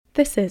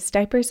This is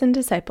Diapers and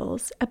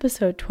Disciples,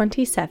 episode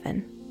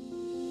 27.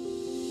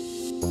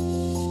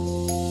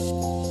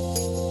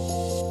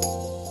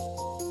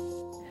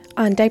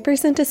 On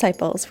Diapers and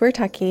Disciples, we're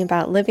talking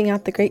about living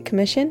out the Great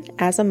Commission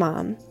as a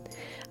mom.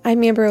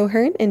 I'm Amber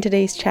O'Hearn, and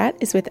today's chat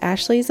is with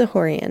Ashley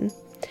Zahorian.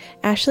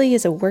 Ashley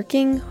is a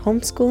working,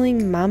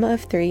 homeschooling mama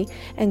of three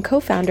and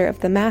co-founder of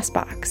the Mass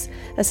Box,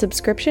 a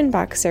subscription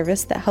box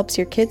service that helps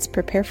your kids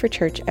prepare for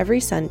church every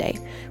Sunday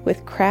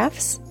with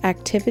crafts,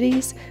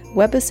 activities,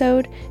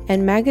 webisode,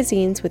 and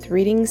magazines with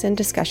readings and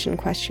discussion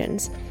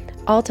questions,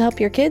 all to help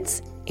your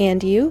kids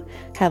and you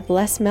have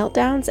less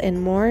meltdowns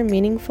and more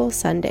meaningful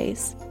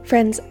Sundays.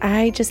 Friends,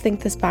 I just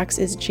think this box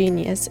is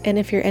genius, and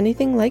if you're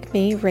anything like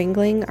me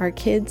wrangling our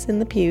kids in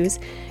the pews,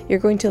 you're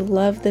going to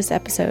love this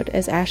episode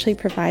as Ashley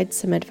provides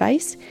some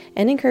advice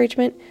and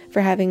encouragement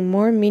for having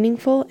more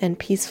meaningful and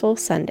peaceful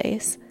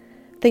Sundays.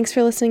 Thanks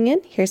for listening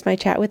in. Here's my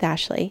chat with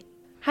Ashley.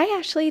 Hi,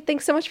 Ashley.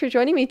 Thanks so much for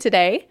joining me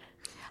today.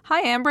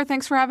 Hi, Amber.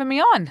 Thanks for having me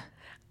on.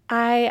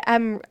 I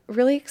am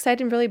really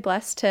excited and really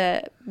blessed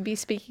to be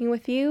speaking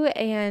with you,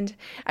 and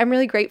I'm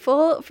really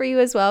grateful for you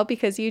as well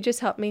because you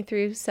just helped me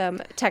through some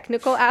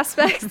technical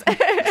aspects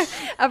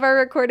of our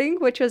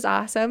recording, which was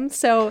awesome.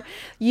 So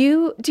do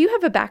you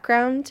have a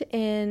background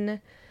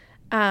in,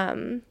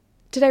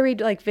 did I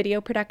read like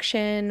video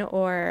production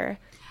or...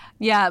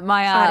 Yeah,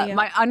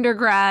 my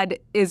undergrad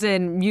is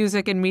in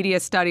music and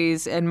media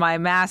studies, and my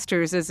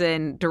master's is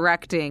in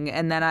directing.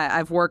 And then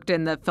I've worked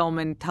in the film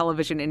and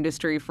television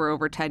industry for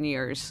over 10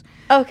 years.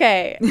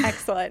 Okay,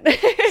 excellent.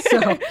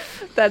 So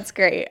that's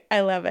great. I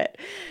love it.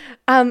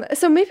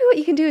 So maybe what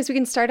you can do is we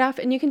can start off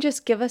and you can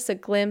just give us a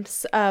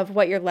glimpse of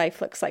what your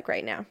life looks like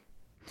right now.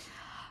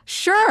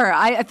 Sure.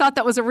 I thought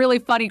that was a really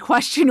funny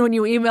question when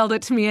you emailed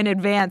it to me in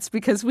advance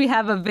because we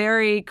have a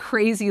very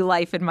crazy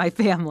life in my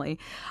family.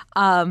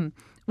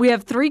 We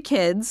have three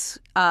kids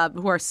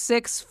who are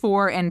 6,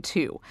 4, and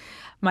 2.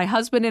 My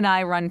husband and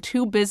I run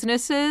two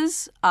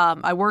businesses.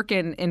 I work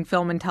in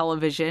film and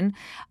television,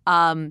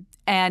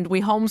 and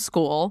we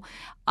homeschool.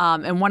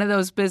 And one of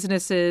those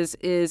businesses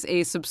is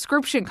a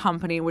subscription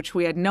company, which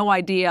we had no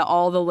idea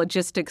all the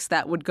logistics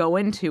that would go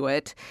into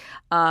it.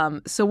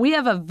 So we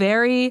have a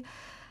very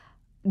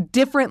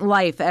different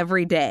life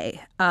every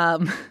day.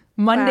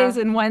 Mondays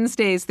and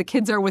Wednesdays, the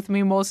kids are with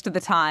me most of the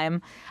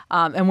time,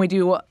 and we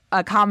do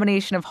a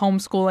combination of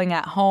homeschooling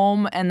at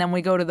home, and then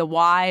we go to the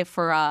Y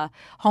for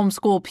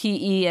homeschool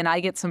PE, and I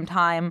get some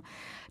time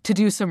to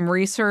do some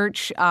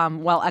research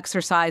while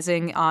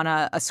exercising on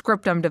a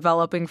script I'm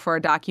developing for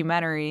a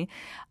documentary,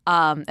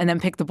 and then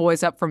pick the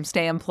boys up from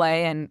stay and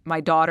play, and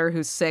my daughter,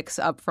 who's 6,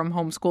 up from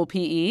homeschool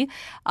PE,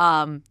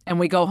 and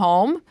we go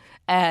home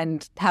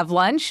and have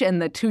lunch,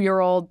 and the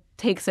 2-year-old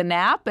takes a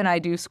nap, and I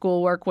do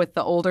schoolwork with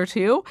the older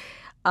 2.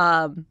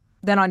 Then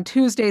on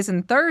Tuesdays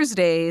and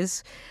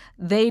Thursdays,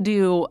 they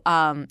do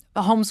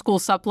homeschool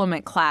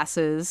supplement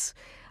classes,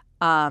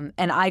 and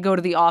I go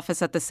to the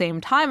office at the same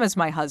time as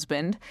my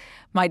husband.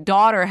 My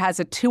daughter has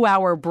a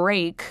 2-hour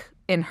break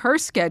in her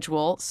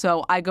schedule,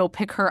 so I go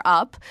pick her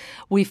up.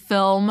 We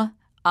film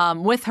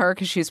with her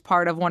because she's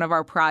part of one of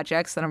our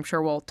projects that I'm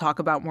sure we'll talk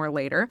about more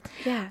later.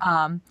 Yeah.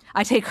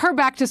 I take her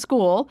back to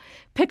school,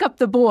 pick up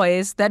the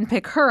boys, then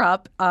pick her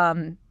up,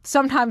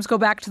 sometimes go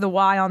back to the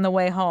Y on the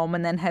way home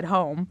and then head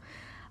home.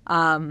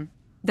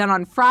 Then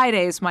on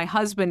Fridays, my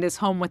husband is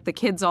home with the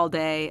kids all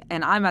day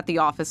and I'm at the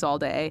office all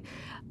day.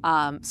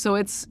 So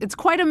it's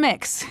quite a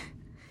mix.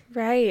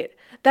 Right.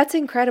 That's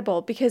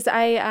incredible because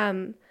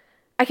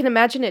I can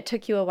imagine it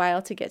took you a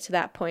while to get to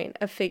that point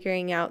of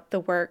figuring out the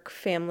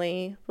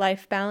work-family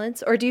life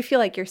balance. Or do you feel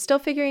like you're still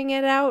figuring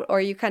it out, or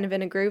are you kind of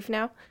in a groove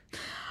now?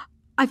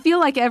 I feel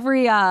like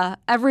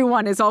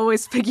everyone is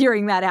always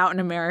figuring that out in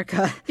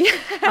America.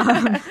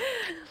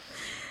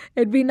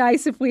 It'd be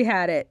nice if we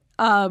had it.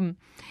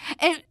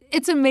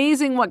 It's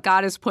amazing what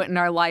God has put in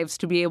our lives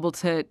to be able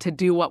to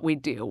do what we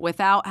do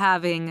without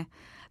having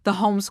the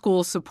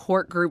homeschool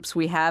support groups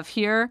we have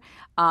here.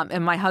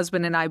 And my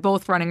husband and I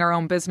both running our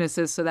own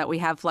businesses so that we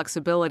have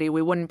flexibility,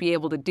 we wouldn't be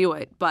able to do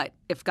it. But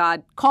if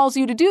God calls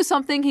you to do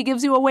something, he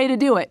gives you a way to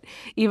do it,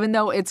 even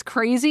though it's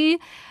crazy.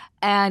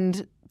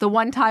 And the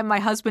one time my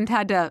husband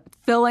had to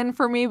fill in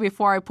for me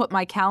before I put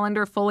my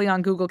calendar fully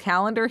on Google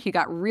Calendar, he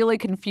got really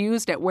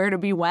confused at where to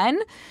be when.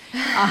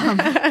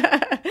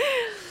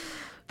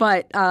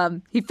 But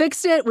he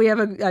fixed it. We have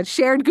a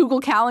shared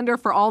Google Calendar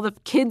for all the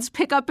kids'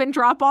 pickup and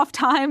drop-off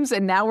times,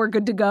 and now we're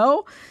good to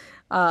go.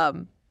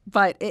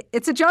 But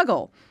it's a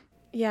juggle.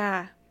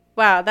 Yeah.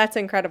 Wow, that's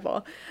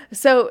incredible.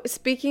 So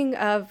speaking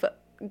of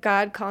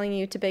God calling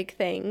you to big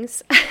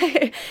things,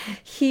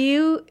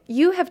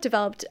 you have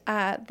developed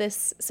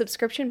this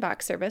subscription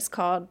box service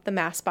called the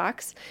Mass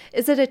Box.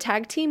 Is it a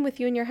tag team with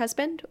you and your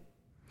husband?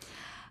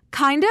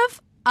 Kind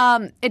of.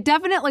 It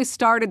definitely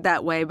started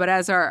that way, but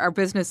as our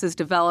business has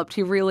developed,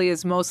 he really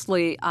is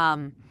mostly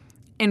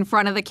in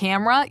front of the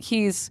camera.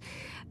 He's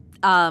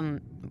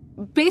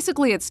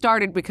basically it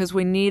started because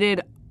we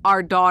needed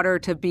our daughter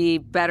to be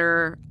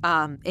better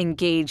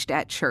engaged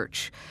at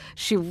church.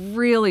 She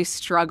really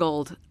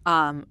struggled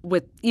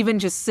with even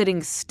just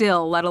sitting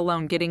still, let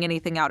alone getting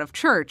anything out of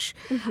church.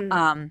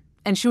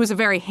 And she was a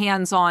very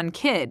hands-on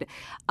kid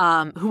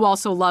who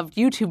also loved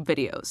YouTube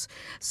videos.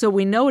 So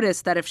we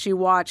noticed that if she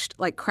watched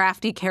like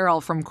Crafty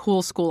Carol from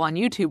Cool School on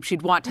YouTube,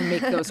 she'd want to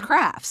make those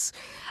crafts.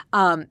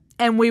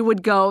 And we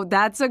would go,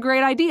 that's a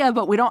great idea,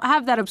 but we don't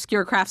have that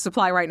obscure craft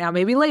supply right now,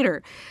 maybe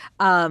later.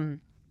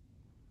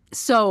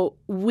 So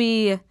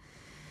we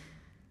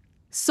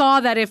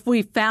saw that if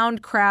we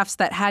found crafts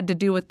that had to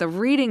do with the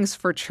readings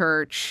for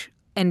church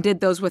and did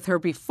those with her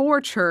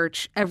before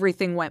church,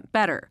 everything went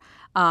better.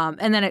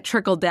 And then it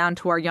trickled down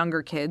to our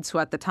younger kids who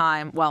at the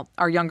time,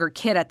 our younger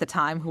kid at the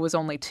time who was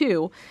only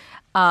 2.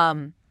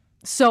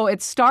 So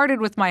it started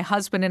with my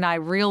husband and I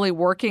really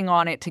working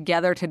on it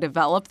together to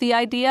develop the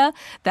idea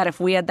that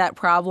if we had that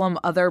problem,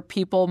 other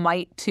people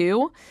might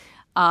too.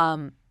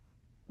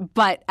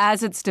 But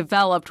as it's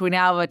developed, we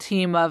now have a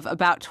team of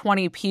about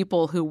 20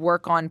 people who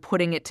work on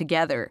putting it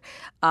together.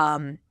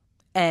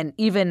 And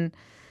even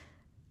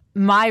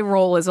my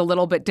role is a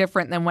little bit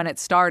different than when it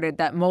started,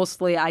 that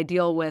mostly I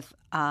deal with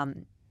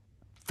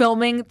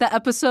filming the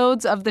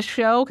episodes of the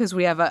show because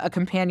we have a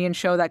companion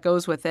show that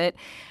goes with it.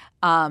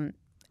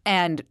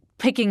 And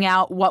picking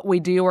out what we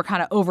do or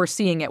kind of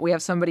overseeing it. We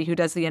have somebody who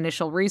does the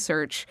initial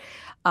research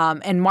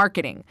and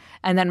marketing.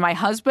 And then my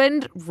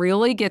husband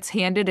really gets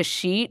handed a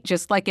sheet,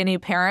 just like any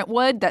parent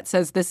would, that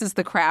says, this is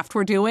the craft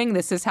we're doing.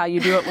 This is how you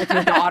do it with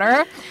your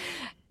daughter.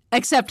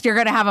 Except you're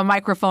going to have a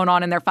microphone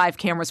on and there are 5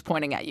 cameras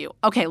pointing at you.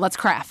 Okay, let's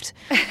craft.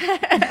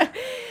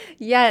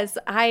 Yes,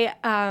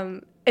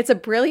 it's a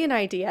brilliant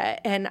idea.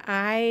 And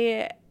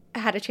I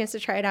had a chance to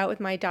try it out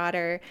with my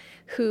daughter,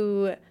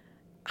 who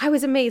I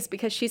was amazed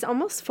because she's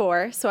almost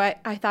 4. So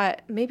I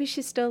thought maybe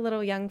she's still a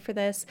little young for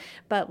this,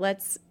 but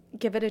let's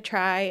give it a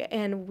try.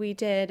 And we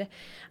did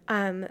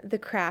the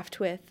craft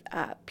with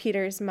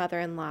Peter's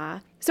mother-in-law.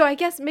 So I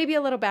guess maybe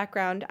a little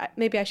background.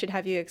 Maybe I should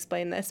have you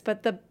explain this,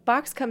 but the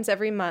box comes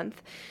every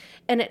month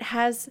and it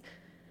has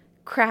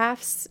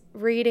crafts,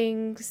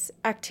 readings,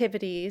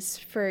 activities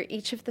for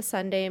each of the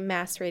Sunday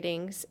Mass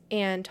readings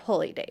and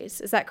holy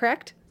days. Is that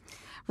correct?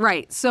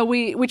 Right. So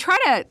we try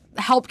to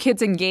help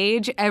kids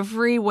engage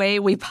every way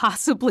we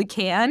possibly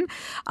can,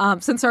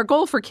 since our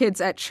goal for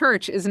kids at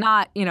church is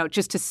not,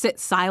 just to sit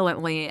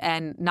silently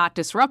and not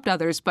disrupt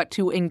others, but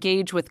to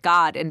engage with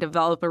God and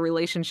develop a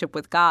relationship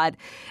with God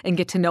and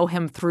get to know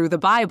him through the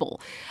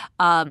Bible.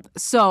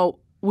 So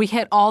we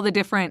hit all the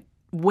different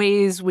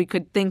ways we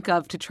could think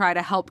of to try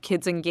to help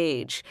kids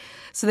engage.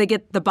 So they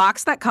get the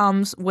box that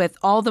comes with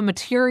all the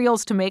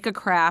materials to make a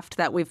craft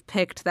that we've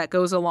picked that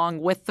goes along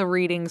with the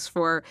readings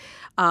for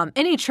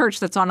any church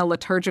that's on a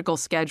liturgical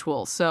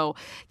schedule. So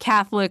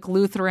Catholic,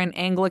 Lutheran,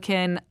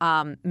 Anglican,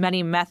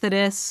 many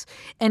Methodists,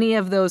 any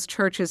of those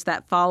churches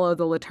that follow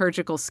the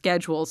liturgical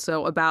schedule.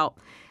 So about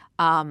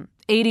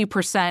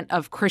 80%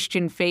 of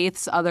Christian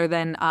faiths other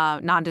than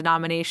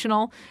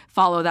non-denominational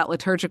follow that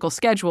liturgical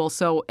schedule,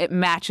 so it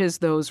matches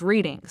those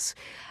readings.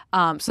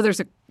 So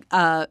there's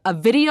a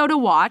video to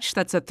watch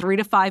that's a 3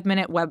 to 5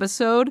 minute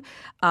webisode.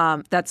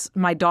 That's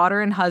my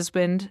daughter and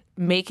husband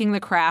making the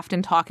craft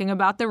and talking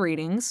about the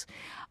readings.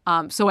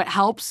 So it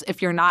helps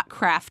if you're not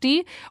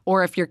crafty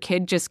or if your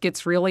kid just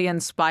gets really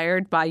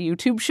inspired by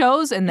YouTube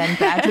shows and then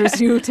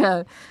badgers you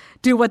to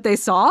do what they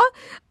saw.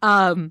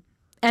 And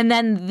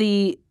then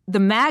the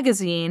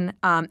magazine,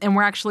 and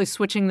we're actually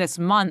switching this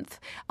month.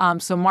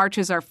 So March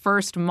is our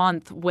first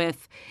month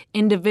with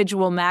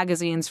individual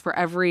magazines for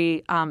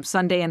every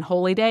Sunday and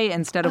Holy Day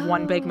instead of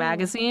one big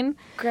magazine.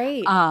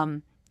 Great.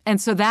 And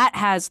so that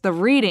has the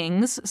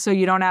readings, so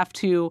you don't have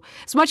to,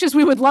 as much as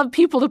we would love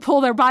people to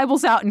pull their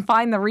Bibles out and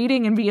find the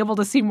reading and be able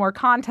to see more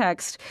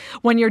context,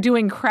 when you're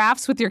doing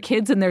crafts with your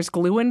kids and there's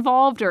glue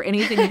involved or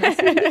anything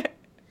messy,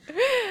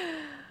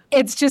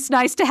 it's just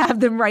nice to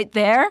have them right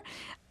there.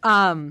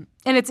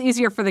 And it's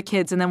easier for the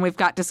kids. And then we've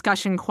got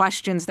discussion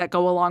questions that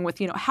go along with,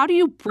 how do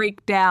you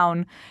break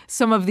down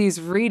some of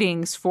these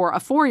readings for a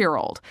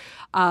 4-year-old?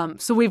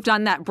 So we've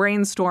done that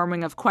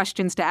brainstorming of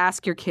questions to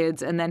ask your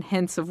kids and then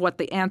hints of what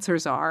the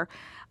answers are.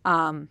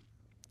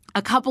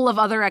 A couple of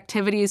other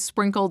activities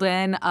sprinkled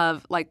in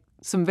of like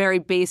some very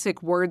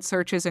basic word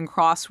searches and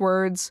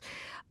crosswords,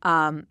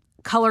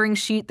 coloring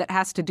sheet that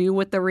has to do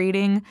with the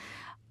reading,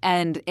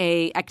 and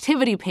a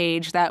activity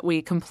page that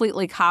we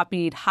completely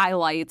copied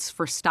highlights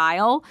for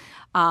style,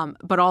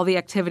 but all the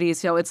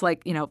activities, so it's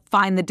like,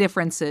 find the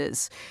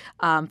differences,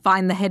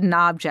 find the hidden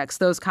objects,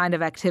 those kind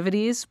of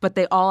activities, but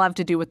they all have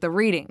to do with the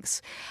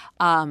readings.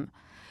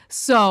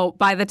 So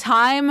by the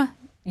time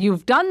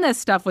you've done this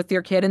stuff with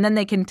your kid, and then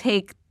they can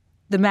take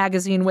the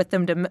magazine with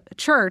them to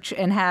church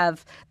and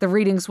have the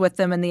readings with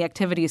them and the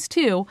activities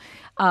too,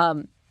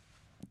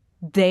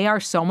 they are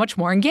so much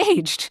more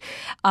engaged.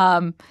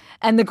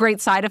 And the great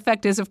side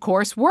effect is, of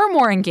course, we're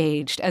more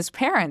engaged as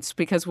parents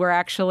because we're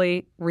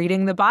actually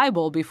reading the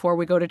Bible before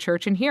we go to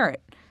church and hear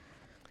it.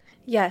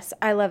 Yes,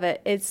 I love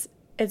it. It's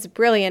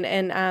brilliant.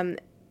 And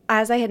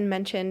as I had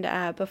mentioned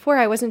before,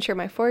 I wasn't sure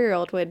my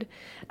 4-year-old would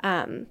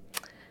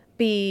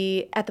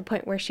be at the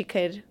point where she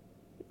could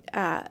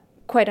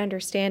quite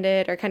understand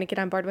it or kind of get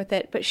on board with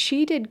it, but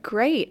she did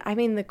great. I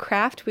mean, the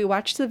craft, we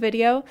watched the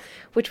video,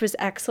 which was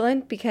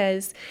excellent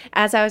because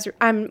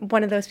I'm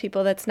one of those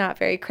people that's not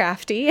very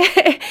crafty.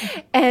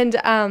 And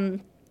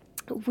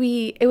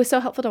it was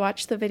so helpful to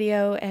watch the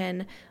video,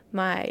 and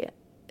my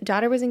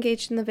daughter was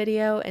engaged in the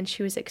video, and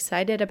she was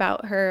excited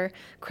about her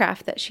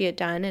craft that she had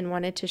done and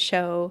wanted to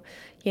show,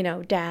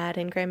 dad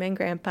and grandma and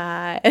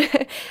grandpa.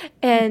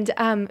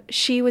 And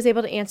she was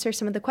able to answer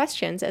some of the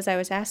questions as I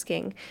was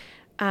asking,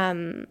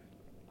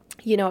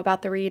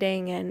 about the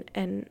reading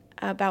and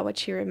about what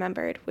she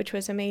remembered, which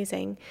was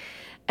amazing.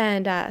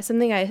 And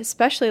something I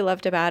especially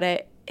loved about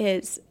it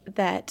is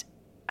that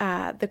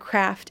the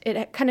craft,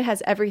 it kind of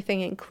has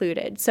everything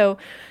included. So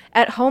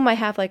at home, I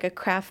have like a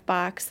craft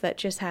box that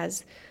just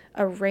has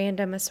a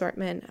random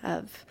assortment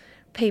of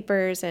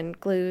papers and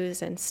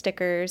glues and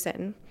stickers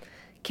and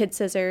kid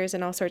scissors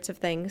and all sorts of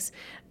things.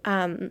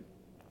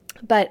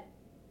 But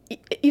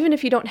even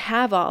if you don't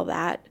have all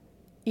that,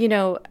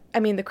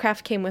 the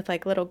craft came with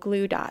like little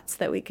glue dots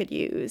that we could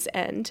use.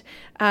 And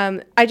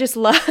I just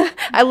love,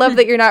 I love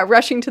that you're not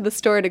rushing to the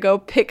store to go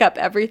pick up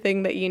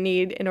everything that you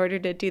need in order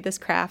to do this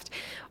craft,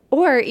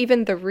 or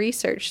even the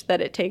research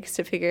that it takes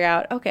to figure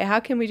out, okay, how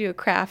can we do a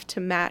craft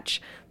to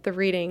match the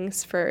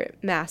readings for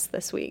Mass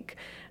this week?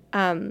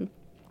 So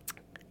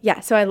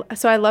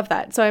I love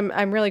that. So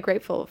I'm really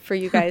grateful for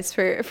you guys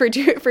for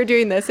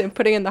doing this and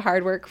putting in the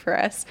hard work for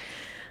us.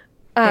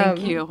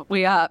 Thank you.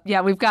 We've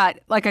got,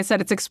 like I said,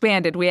 it's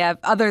expanded. We have,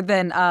 other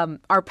than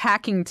our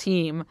packing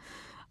team,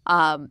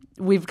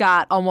 we've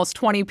got almost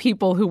 20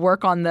 people who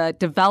work on the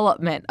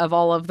development of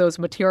all of those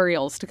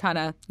materials to kind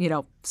of,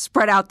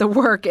 spread out the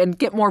work and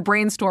get more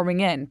brainstorming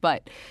in.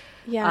 But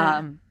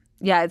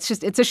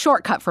it's a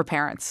shortcut for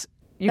parents.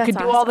 You could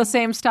do all the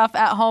same stuff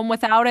at home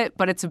without it,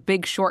 but it's a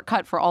big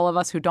shortcut for all of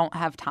us who don't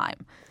have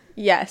time.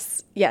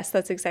 Yes,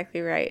 that's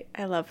exactly right.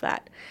 I love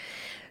that.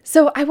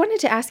 So I wanted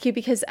to ask you,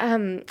 because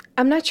I'm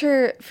not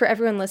sure for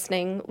everyone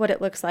listening what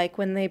it looks like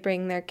when they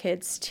bring their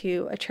kids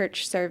to a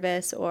church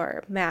service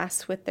or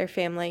Mass with their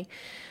family.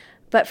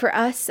 But for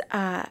us,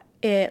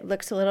 it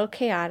looks a little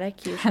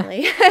chaotic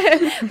usually.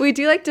 We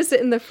do like to sit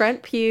in the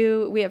front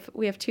pew. We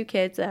have 2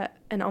 kids,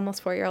 an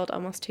almost 4-year-old,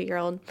 almost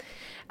 2-year-old.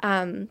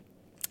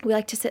 We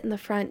like to sit in the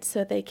front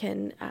so they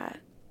can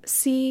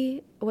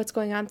see what's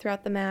going on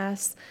throughout the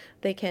Mass.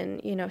 They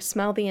can,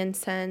 smell the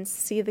incense,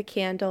 see the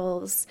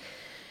candles.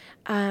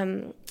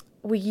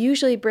 We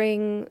usually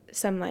bring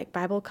some like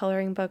Bible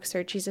coloring books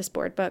or Jesus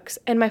board books,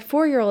 and my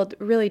 4-year-old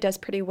really does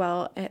pretty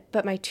well,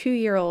 but my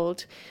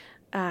 2-year-old,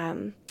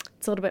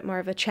 it's a little bit more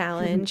of a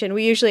challenge, and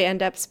we usually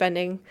end up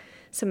spending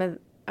some of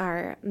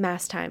our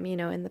Mass time,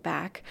 in the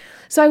back.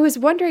 So I was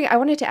wondering, I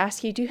wanted to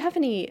ask you, do you have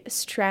any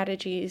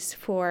strategies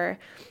for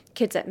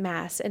kids at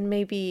Mass, and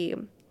maybe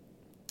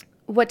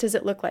what does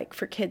it look like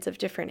for kids of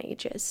different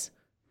ages?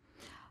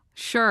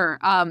 Sure.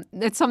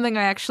 It's something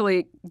I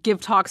actually give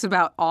talks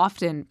about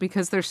often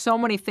because there's so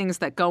many things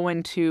that go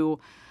into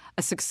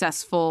a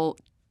successful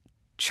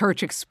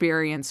church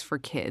experience for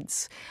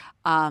kids.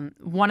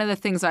 One of the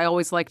things I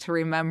always like to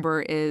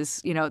remember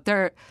is,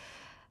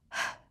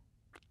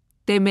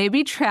 they may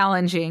be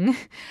challenging,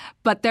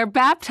 but they're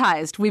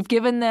baptized. We've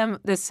given them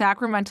the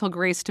sacramental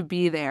grace to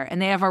be there,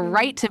 and they have a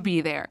right to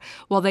be there.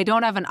 Well, they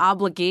don't have an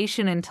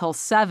obligation until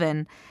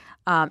 7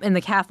 in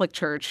the Catholic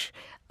Church.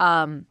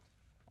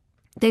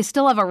 They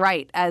still have a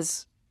right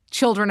as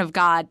children of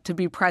God to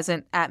be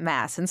present at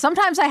Mass. And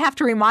sometimes I have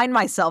to remind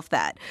myself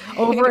that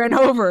over and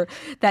over,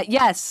 that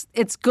yes,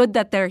 it's good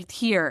that they're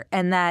here,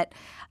 and that,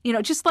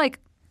 just like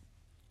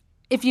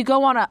if you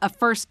go on a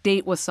first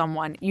date with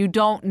someone, you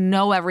don't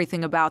know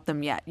everything about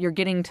them yet. You're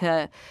getting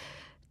to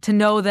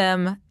know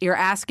them. You're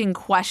asking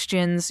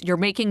questions. You're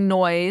making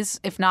noise.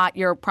 If not,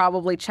 you're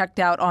probably checked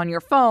out on your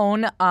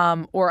phone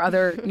or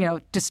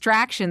other,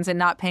 distractions and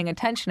not paying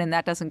attention, and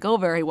that doesn't go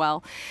very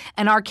well.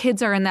 And our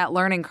kids are in that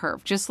learning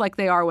curve, just like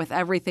they are with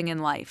everything in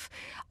life.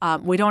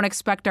 We don't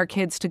expect our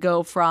kids to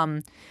go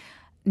from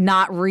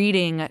not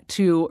reading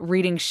to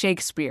reading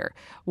Shakespeare.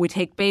 We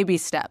take baby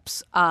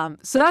steps.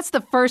 So that's the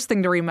first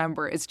thing to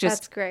remember. It's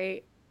just, that's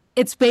great.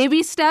 It's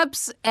baby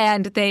steps,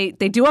 and they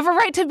do have a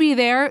right to be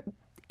there.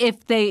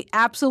 If they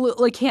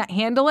absolutely can't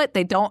handle it,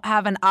 they don't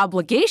have an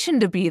obligation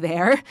to be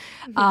there.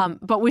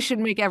 But we should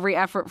make every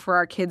effort for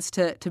our kids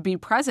to be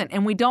present.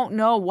 And we don't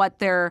know what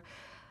they're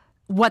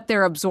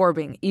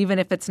absorbing, even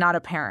if it's not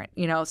apparent.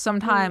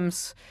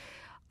 Sometimes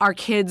our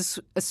kids,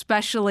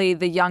 especially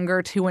the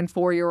younger 2- and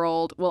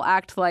 4-year-old, will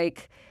act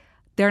like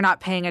they're not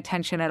paying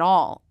attention at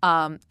all.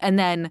 And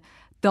then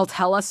they'll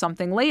tell us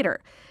something later.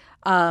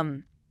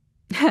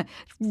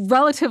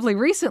 Relatively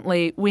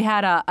recently, we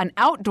had an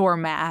outdoor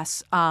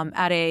Mass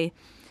at a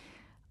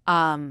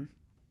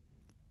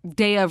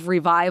day of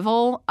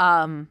revival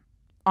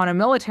on a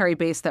military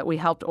base that we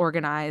helped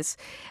organize,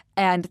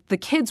 and the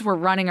kids were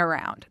running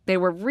around. They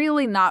were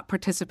really not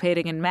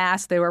participating in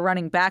Mass. They were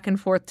running back and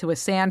forth to a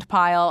sand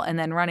pile and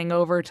then running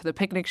over to the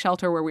picnic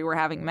shelter where we were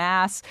having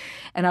Mass.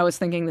 And I was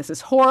thinking, this is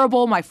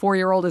horrible. My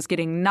 4-year-old is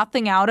getting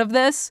nothing out of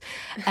this.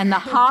 And the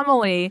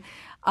homily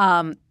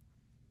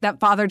that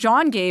Father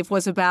John gave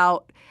was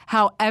about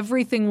how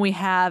everything we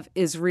have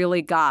is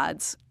really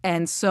God's.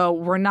 And so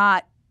we're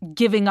not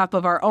giving up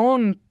of our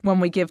own when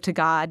we give to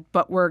God,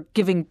 but we're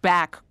giving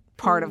back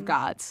part of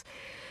God's.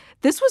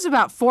 This was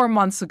about 4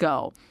 months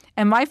ago,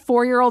 and my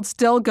 4-year-old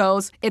still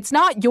goes, "It's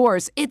not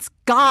yours, it's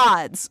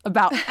God's,"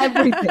 about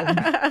everything.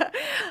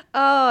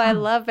 I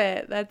love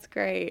it. That's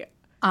great.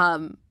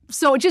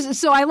 So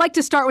I like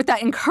to start with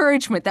that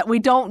encouragement that we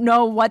don't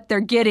know what they're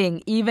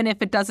getting, even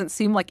if it doesn't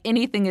seem like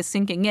anything is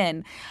sinking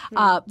in.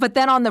 But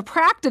then on the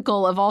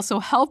practical of also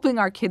helping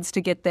our kids to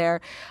get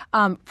there,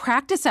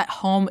 practice at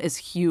home is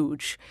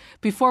huge.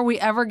 Before we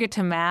ever get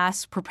to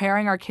Mass,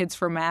 preparing our kids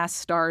for Mass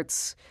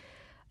starts,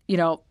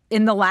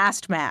 in the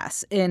last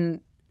Mass, in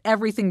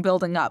everything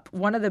building up.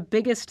 One of the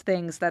biggest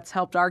things that's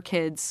helped our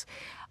kids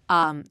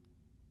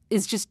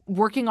is just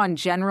working on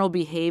general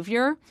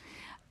behavior.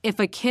 If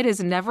a kid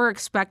is never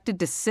expected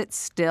to sit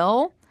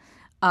still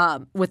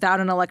without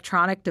an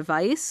electronic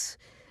device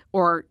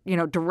or,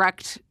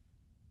 direct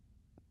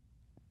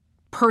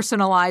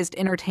personalized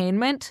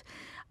entertainment,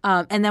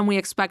 and then we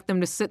expect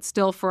them to sit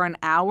still for an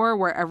hour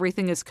where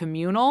everything is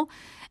communal,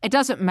 it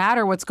doesn't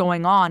matter what's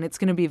going on. It's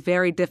going to be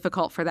very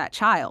difficult for that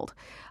child.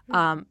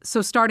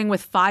 So starting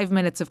with 5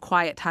 minutes of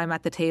quiet time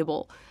at the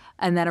table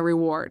and then a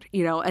reward,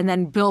 and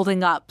then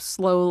building up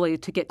slowly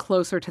to get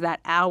closer to that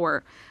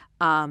hour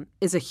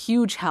is a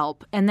huge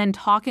help. And then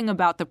talking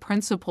about the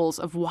principles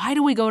of why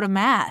do we go to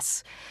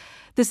Mass?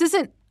 This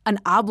isn't an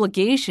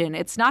obligation.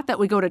 It's not that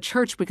we go to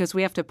church because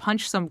we have to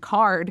punch some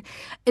card.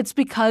 It's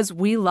because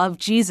we love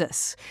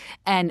Jesus.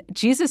 And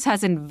Jesus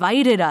has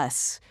invited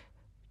us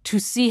to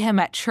see him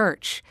at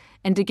church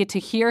and to get to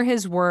hear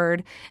his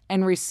word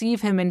and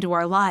receive him into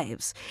our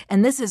lives.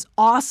 And this is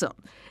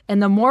awesome.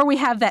 And the more we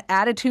have that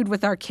attitude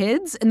with our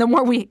kids and the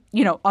more we,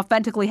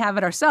 authentically have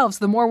it ourselves,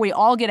 the more we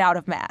all get out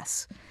of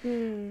Mass.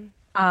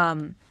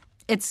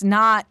 It's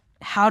not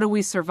how do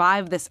we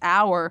survive this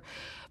hour,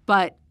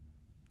 but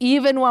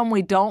even when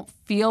we don't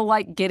feel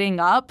like getting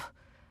up,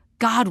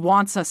 God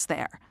wants us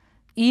there.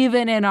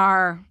 Even in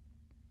our,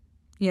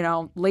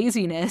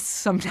 laziness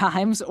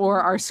sometimes,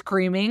 or our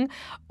screaming,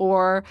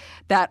 or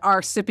that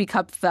our sippy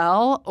cup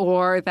fell,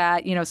 or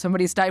that,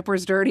 somebody's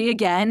diaper's dirty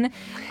again.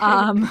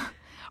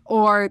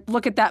 Or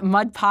look at that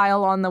mud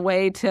pile on the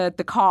way to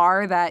the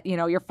car that,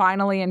 you're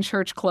finally in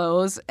church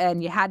clothes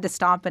and you had to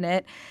stomp in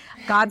it.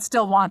 God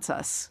still wants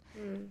us.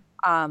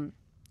 So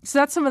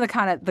that's some of the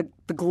kind of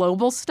the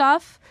global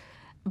stuff.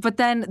 But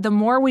then the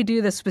more we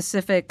do the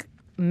specific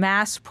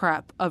Mass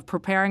prep of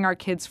preparing our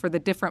kids for the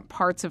different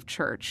parts of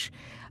church,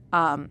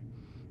 and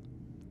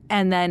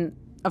then,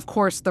 of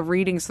course, the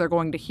readings they're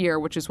going to hear,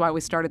 which is why we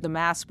started the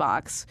Mass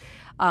box,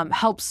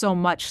 helps so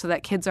much so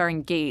that kids are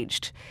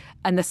engaged.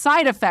 And the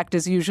side effect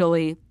is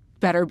usually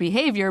better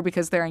behavior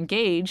because they're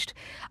engaged.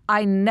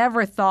 I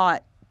never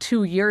thought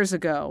 2 years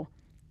ago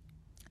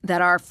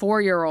that our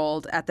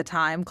 4-year-old at the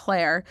time,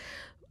 Claire,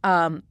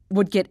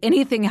 would get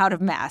anything out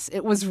of Mass.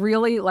 It was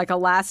really like a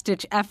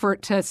last-ditch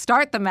effort to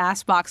start the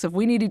Mass box of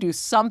we need to do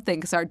something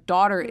because our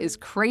daughter is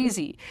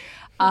crazy.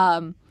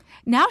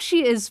 Now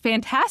she is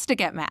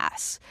fantastic at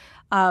Mass.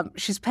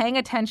 She's paying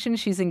attention.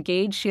 She's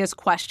engaged. She has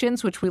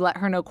questions, which we let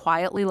her know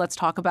quietly. Let's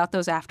talk about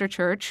those after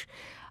church.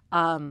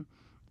 And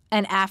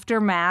after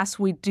Mass,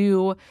 we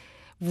do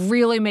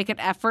really make an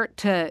effort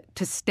to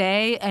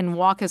stay and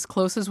walk as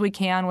close as we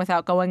can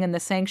without going in the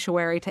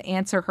sanctuary to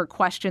answer her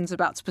questions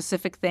about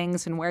specific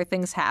things and where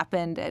things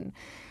happened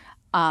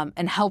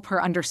and help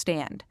her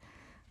understand.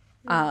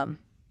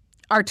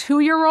 Our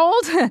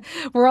 2-year-old,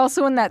 we're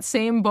also in that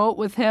same boat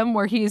with him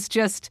where he's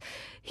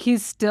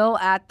still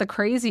at the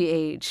crazy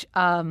age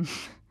and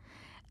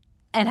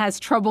has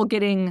trouble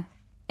getting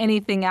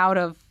anything out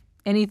of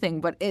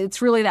anything. But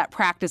it's really that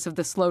practice of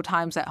the slow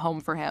times at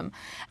home for him.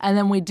 And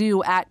then we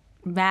do at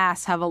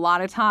Mass have a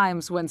lot of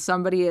times when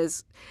somebody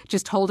is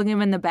just holding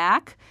him in the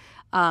back.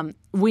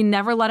 We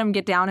never let him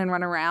get down and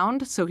run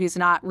around, so he's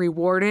not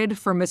rewarded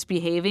for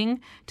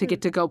misbehaving to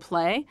get to go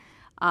play.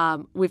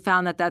 We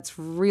found that that's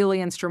really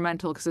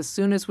instrumental because as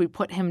soon as we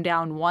put him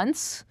down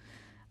once,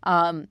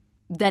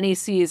 then he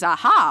sees,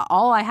 aha,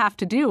 all I have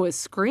to do is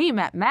scream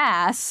at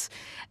Mass,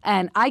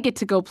 and I get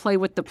to go play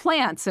with the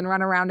plants and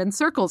run around in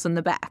circles in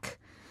the back.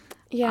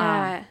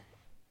 Yeah.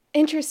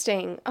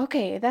 Interesting.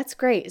 Okay, that's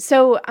great.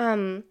 So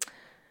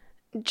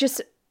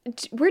just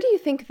where do you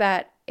think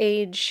that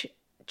age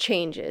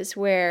changes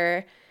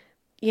where,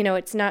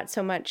 it's not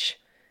so much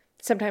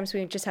sometimes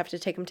we just have to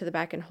take them to the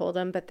back and hold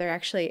them, but they're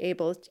actually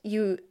able,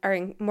 you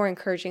are more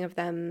encouraging of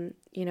them,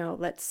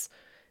 let's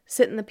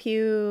sit in the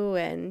pew.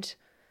 And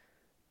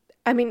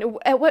I mean,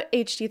 at what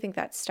age do you think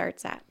that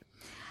starts at?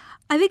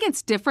 I think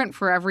it's different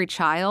for every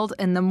child.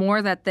 And the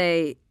more that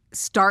they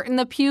start in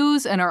the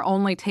pews and are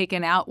only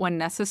taken out when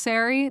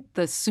necessary,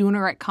 the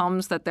sooner it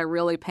comes that they're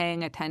really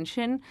paying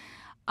attention.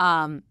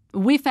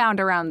 We found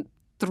around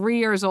 3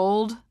 years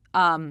old,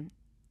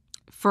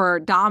 for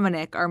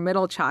Dominic, our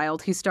middle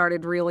child, he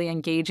started really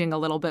engaging a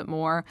little bit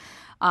more.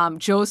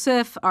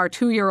 Joseph, our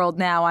 2-year-old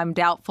now, I'm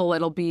doubtful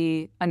it'll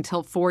be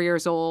until 4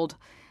 years old.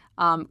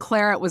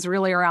 Claire, it was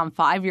really around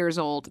 5 years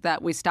old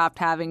that we stopped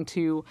having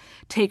to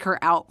take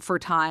her out for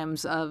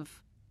times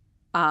of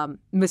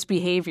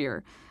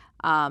misbehavior.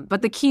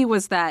 But the key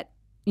was that,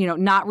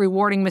 not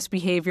rewarding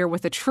misbehavior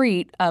with a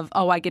treat of,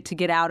 oh, I get to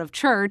get out of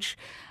church.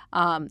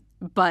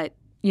 But,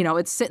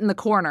 it's sit in the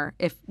corner.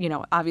 If,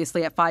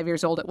 obviously at 5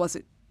 years old, it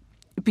wasn't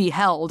be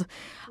held.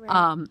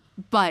 Right.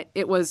 But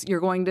it was, you're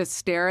going to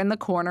stare in the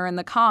corner in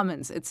the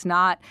commons. It's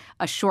not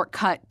a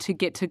shortcut to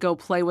get to go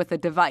play with a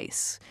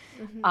device,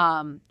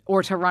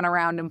 or to run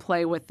around and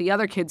play with the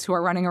other kids who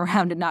are running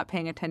around and not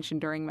paying attention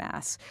during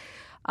Mass.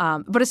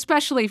 But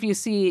especially if you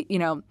see,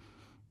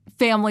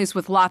 families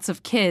with lots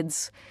of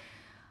kids,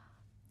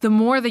 the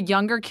more the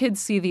younger kids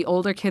see the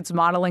older kids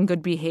modeling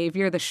good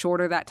behavior, the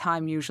shorter that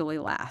time usually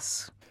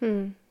lasts.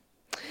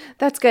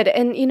 That's good.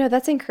 And,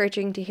 that's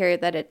encouraging to hear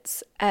that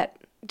it's at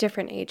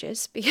different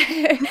ages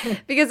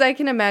because I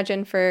can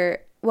imagine for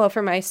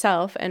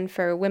myself and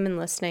for women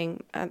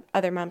listening,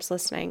 other moms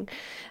listening,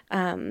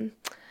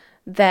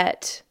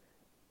 that,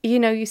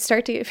 you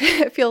start to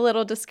feel a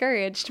little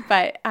discouraged,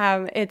 but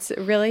it's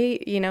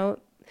really,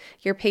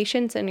 your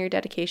patience and your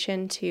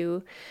dedication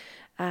to,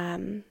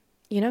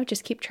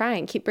 just keep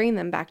trying, keep bringing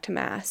them back to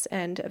Mass,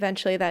 and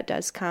eventually that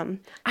does come.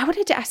 I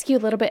wanted to ask you a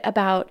little bit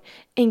about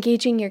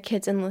engaging your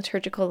kids in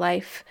liturgical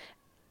life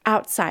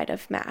outside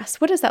of Mass.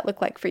 What does that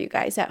look like for you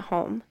guys at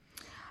home?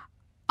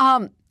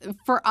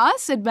 For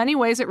us, in many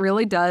ways, it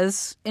really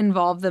does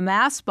involve the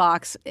Mass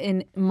box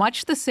in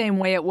much the same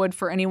way it would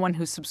for anyone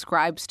who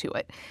subscribes to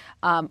it.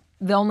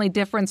 The only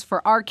difference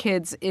for our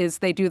kids is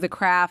they do the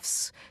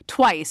crafts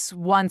twice,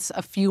 once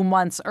a few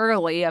months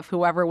early of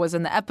whoever was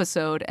in the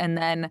episode, and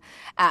then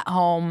at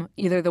home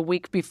either the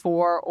week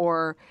before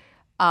or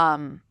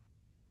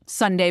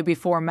Sunday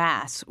before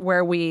Mass,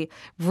 where we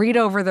read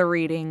over the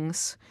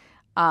readings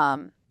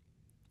and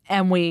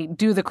we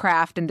do the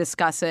craft and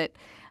discuss it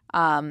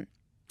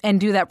and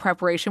do that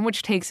preparation,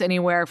 which takes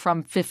anywhere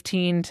from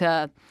 15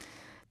 to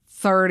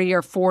 30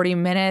 or 40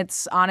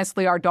 minutes.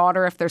 Honestly, our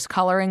daughter, if there's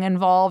coloring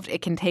involved,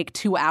 it can take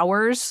 2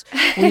 hours.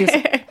 We use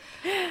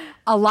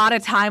a lot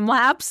of time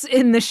lapse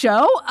in the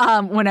show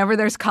whenever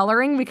there's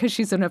coloring because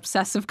she's an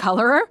obsessive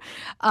colorer.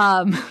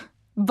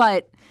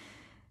 But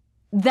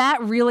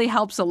that really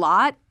helps a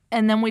lot.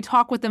 And then we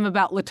talk with them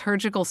about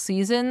liturgical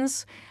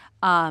seasons,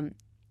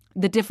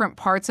 the different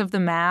parts of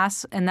the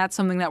Mass, and that's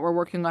something that we're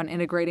working on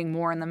integrating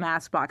more in the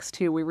Mass box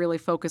too. We really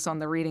focus on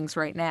the readings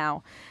right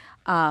now.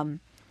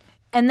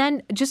 And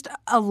then just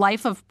a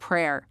life of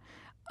prayer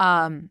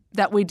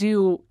that we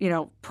do,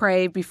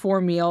 pray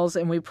before meals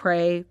and we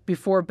pray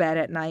before bed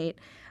at night,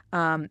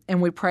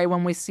 and we pray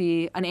when we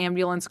see an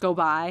ambulance go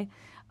by.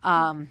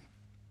 And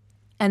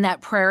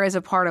that prayer is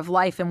a part of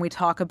life, and we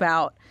talk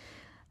about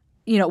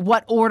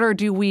what order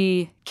do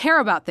we care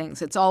about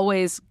things? It's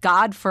always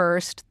God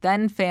first,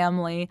 then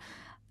family,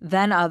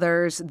 then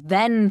others,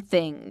 then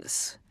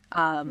things.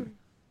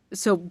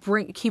 So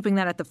keeping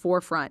that at the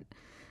forefront.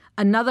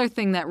 Another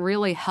thing that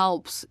really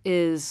helps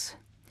is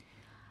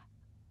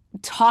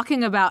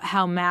talking about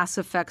how Mass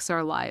affects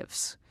our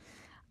lives.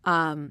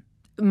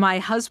 My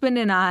husband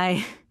and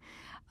I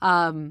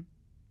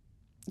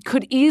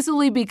could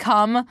easily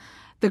become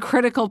the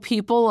critical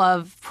people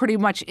of pretty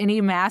much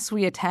any Mass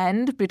we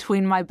attend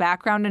between my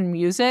background in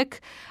music.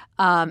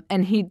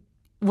 And he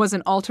was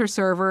an altar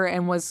server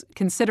and was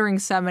considering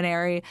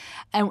seminary.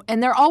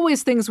 And there are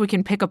always things we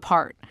can pick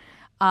apart.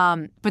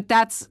 But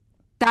that's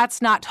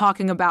not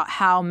talking about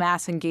how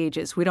Mass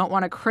engages. We don't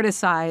want to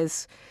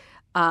criticize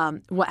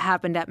what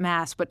happened at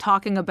Mass, but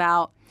talking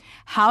about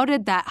how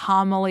did that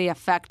homily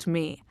affect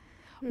me?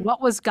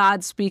 What was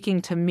God speaking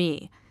to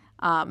me?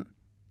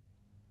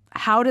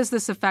 How does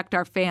this affect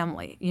our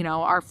family?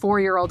 Our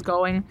 4-year-old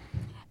going,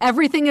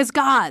 everything is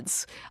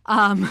God's.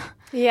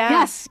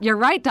 Yes, you're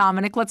right,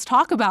 Dominic. Let's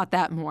talk about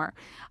that more.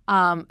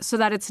 So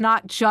that it's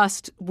not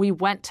just we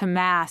went to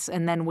Mass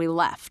and then we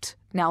left.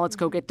 Now let's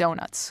go get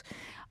donuts.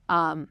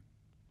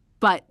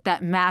 But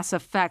that Mass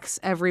affects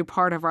every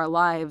part of our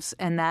lives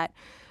and that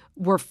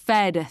we're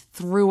fed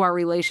through our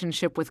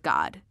relationship with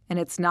God. And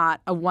it's not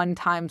a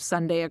one-time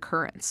Sunday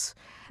occurrence.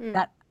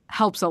 That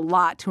helps a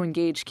lot to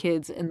engage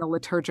kids in the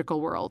liturgical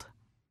world.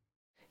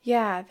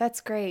 Yeah, that's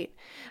great.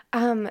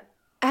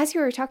 As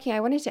you were talking,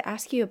 I wanted to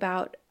ask you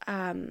about,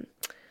 in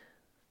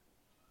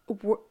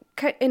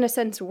a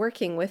sense,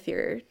 working with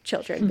your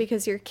children,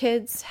 because your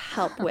kids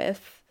help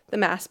with the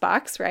Mass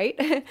box, right?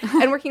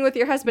 And working with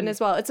your husband as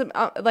well. It's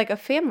like a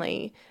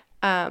family,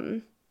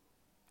 a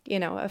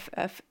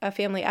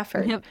family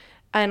effort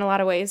in a lot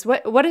of ways.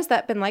 What has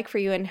that been like for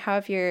you, and how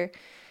have your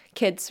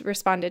kids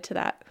responded to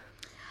that?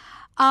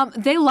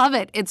 They love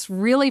it. It's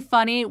really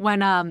funny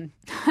when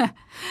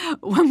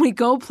when we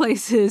go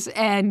places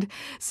and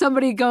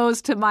somebody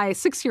goes to my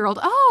 6-year-old,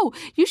 oh,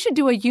 you should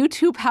do a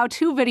YouTube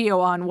how-to video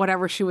on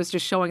whatever she was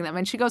just showing them.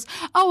 And she goes,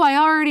 oh, I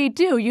already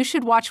do. You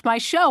should watch my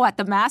show at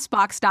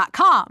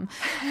themassbox.com.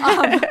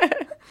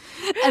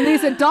 And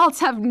these adults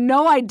have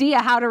no idea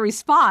how to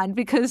respond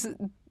because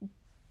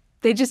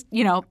they just,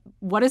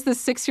 what is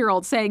this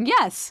 6-year-old saying?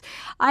 Yes,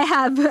 I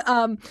have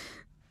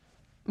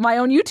my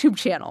own YouTube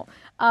channel.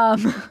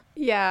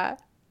 Yeah.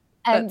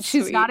 And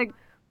she's sweet.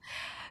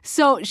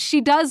 So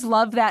she does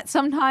love that.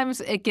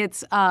 Sometimes it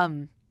gets,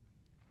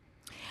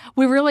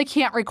 we really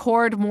can't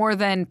record more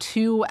than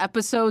 2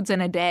 episodes in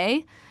a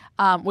day,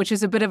 which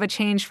is a bit of a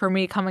change for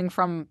me coming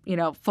from,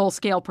 full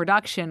scale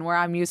production where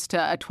I'm used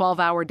to a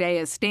 12-hour day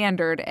as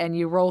standard and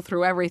you roll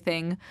through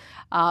everything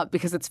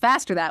because it's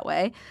faster that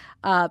way.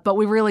 But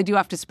we really do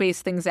have to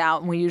space things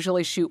out and we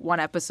usually shoot 1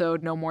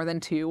 episode, no more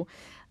than 2.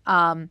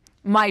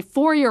 My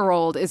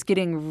 4-year-old is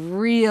getting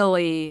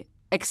really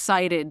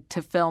excited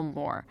to film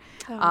more.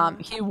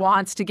 He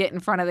wants to get in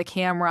front of the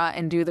camera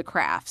and do the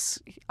crafts.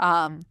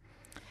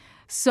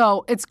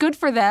 So it's good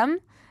for them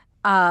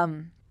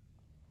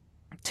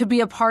to be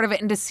a part of it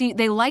and to see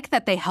they like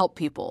that they help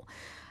people.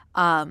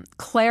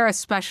 Claire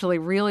especially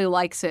really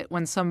likes it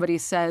when somebody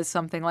says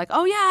something like,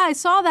 oh, yeah, I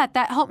saw that.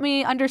 That helped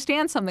me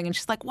understand something. And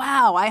she's like,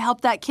 wow, I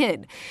helped that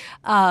kid.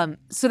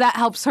 So that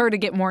helps her to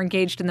get more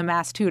engaged in the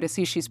mass, too, to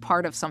see she's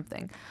part of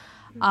something.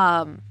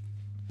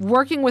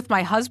 Working with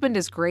my husband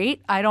is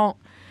great. I don't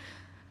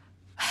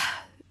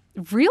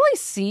really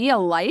see a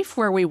life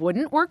where we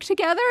wouldn't work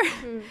together.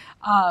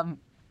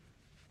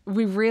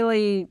 We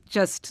really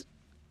just,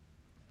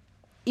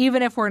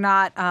 even if we're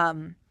not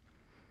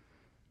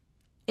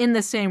in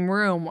the same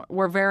room,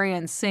 we're very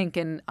in sync.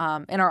 And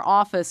in our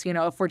office,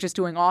 if we're just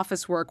doing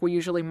office work, we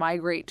usually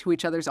migrate to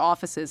each other's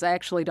offices. I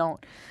actually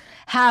don't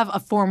have a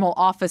formal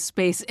office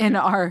space in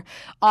our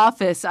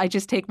office. I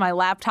just take my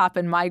laptop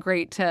and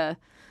migrate to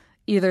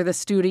either the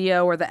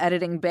studio or the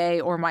editing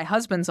bay or my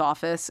husband's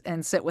office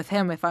and sit with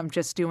him if I'm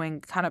just doing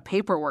kind of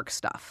paperwork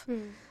stuff.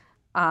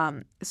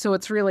 So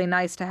it's really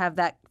nice to have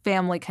that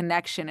family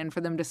connection and for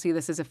them to see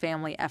this as a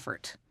family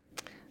effort.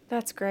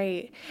 That's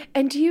great.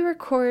 And do you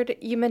record,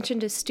 you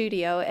mentioned a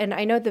studio, and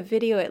I know the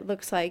video, it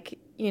looks like,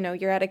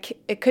 you're at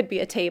it could be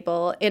a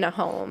table in a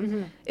home.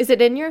 Mm-hmm. Is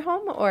it in your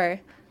home or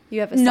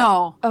you have a set?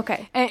 No.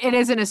 Okay. It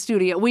is in a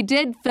studio. We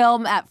did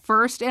film at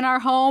first in our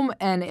home,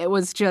 and it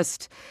was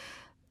just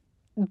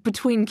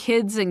between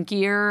kids and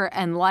gear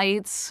and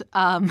lights.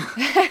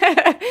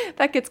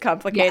 That gets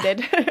complicated.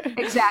 Yeah,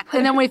 exactly.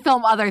 And then we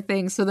film other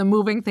things, so the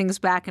moving things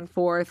back and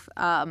forth.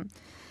 And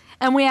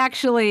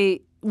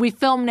we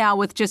film now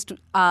with just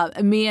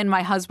me and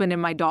my husband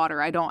and my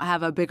daughter. I don't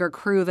have a bigger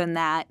crew than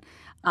that.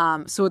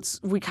 So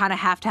we kind of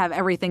have to have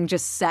everything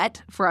just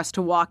set for us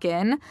to walk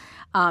in.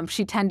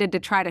 She tended to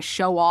try to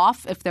show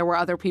off if there were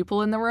other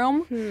people in the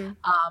room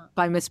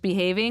by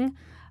misbehaving.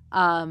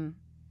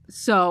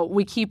 So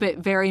we keep it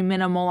very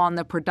minimal on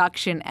the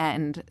production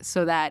end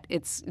so that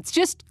it's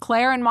just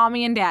Claire and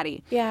Mommy and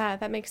Daddy. Yeah,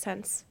 that makes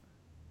sense.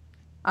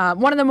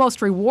 One of the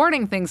most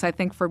rewarding things I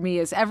think for me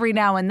is every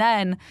now and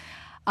then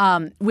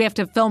we have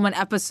to film an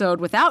episode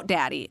without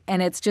Daddy,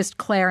 and it's just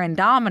Claire and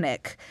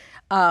Dominic.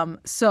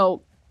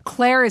 So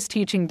Claire is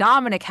teaching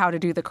Dominic how to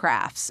do the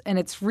crafts, and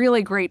it's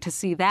really great to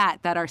see that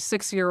our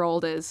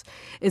 6-year-old is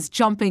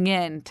jumping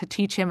in to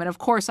teach him. And of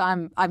course,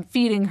 I'm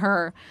feeding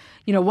her,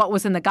 what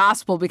was in the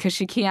gospel because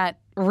she can't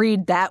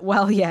read that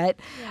well yet.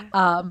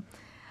 Yeah.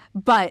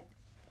 But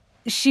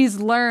she's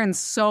learned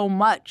so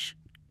much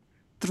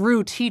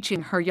through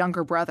teaching her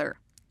younger brother.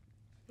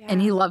 Yeah. And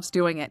he loves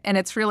doing it. And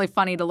it's really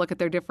funny to look at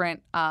their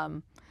different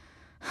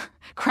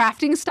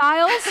crafting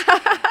styles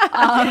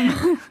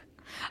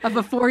of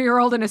a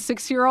 4-year-old and a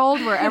 6-year-old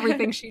where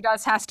everything she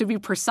does has to be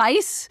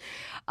precise.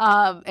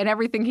 And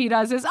everything he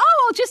does is,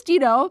 I'll just,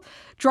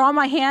 draw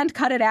my hand,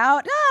 cut it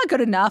out.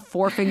 Good enough.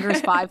 4 fingers,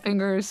 5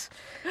 fingers.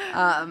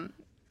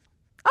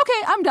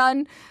 Okay, I'm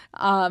done.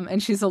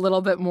 And she's a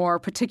little bit more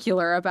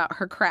particular about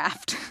her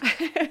craft.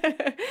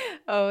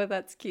 Oh,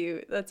 that's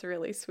cute. That's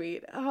really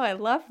sweet. Oh, I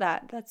love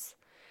that. That's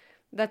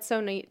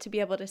so neat to be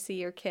able to see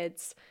your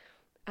kids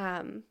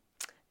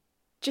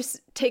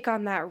just take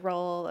on that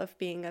role of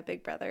being a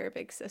big brother or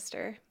big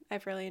sister.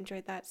 I've really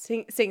enjoyed that,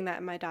 seeing that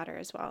in my daughter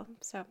as well.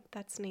 So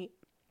that's neat.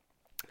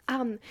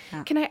 Can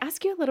I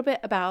ask you a little bit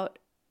about,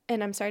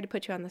 and I'm sorry to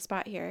put you on the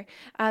spot here,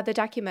 the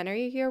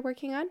documentary you're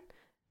working on?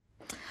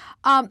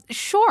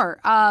 Sure.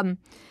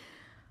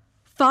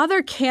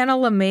 Father Canna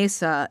La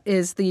Mesa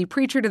is the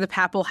preacher to the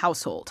papal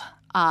household.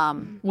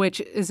 Which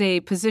is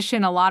a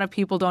position a lot of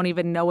people don't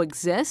even know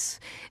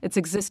exists. It's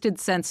existed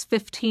since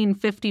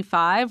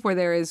 1555, where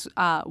there is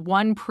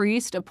one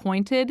priest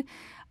appointed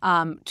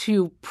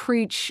to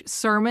preach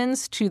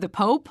sermons to the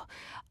Pope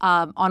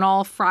on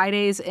all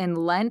Fridays in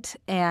Lent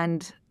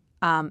and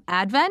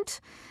Advent.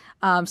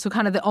 So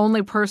kind of the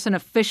only person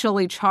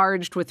officially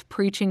charged with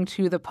preaching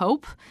to the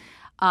Pope.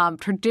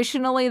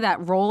 Traditionally,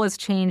 that role has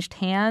changed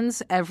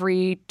hands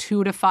every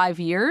 2 to 5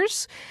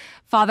 years.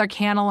 Father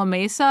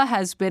Cantalamessa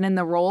has been in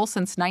the role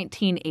since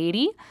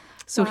 1980.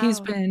 So he's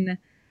been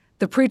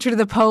the preacher to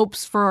the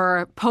popes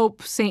for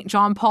Pope St.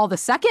 John Paul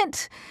II,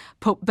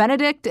 Pope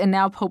Benedict, and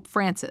now Pope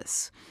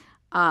Francis.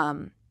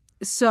 And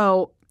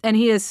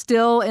he is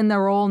still in the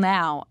role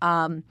now.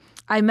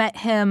 I met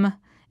him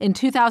in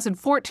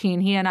 2014.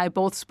 He and I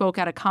both spoke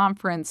at a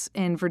conference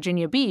in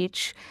Virginia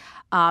Beach.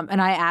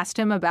 And I asked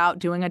him about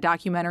doing a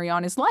documentary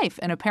on his life.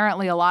 And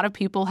apparently a lot of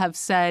people have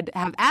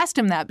asked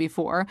him that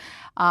before,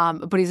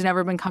 but he's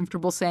never been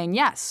comfortable saying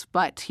yes.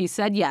 But he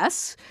said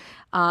yes.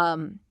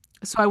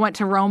 So I went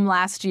to Rome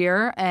last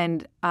year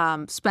and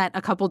spent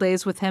a couple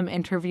days with him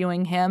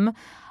interviewing him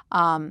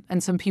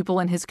and some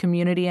people in his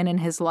community and in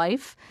his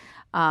life.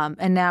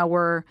 And now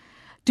we're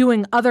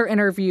doing other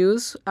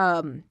interviews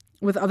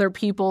with other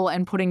people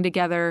and putting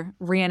together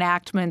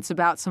reenactments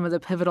about some of the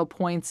pivotal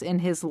points in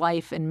his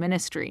life and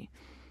ministry.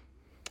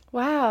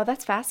 Wow,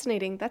 that's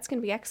fascinating. That's going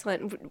to be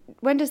excellent.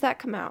 When does that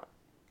come out?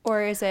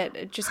 Or is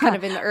it just kind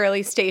of in the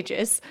early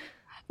stages?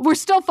 We're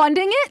still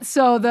funding it,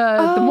 so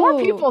the more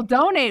people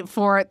donate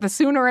for it, the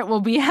sooner it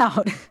will be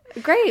out.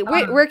 Great.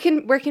 Where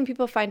can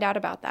people find out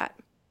about that?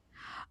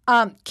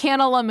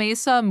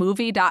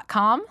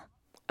 CantalamessaMovie.com.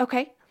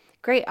 Okay,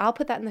 great. I'll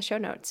put that in the show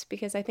notes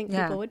because I think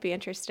people would be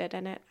interested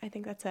in it. I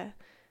think that's a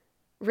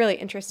really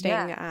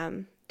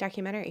interesting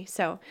documentary.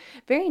 So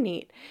very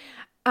neat.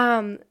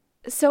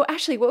 So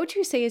Ashley, what would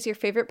you say is your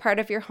favorite part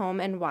of your home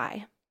and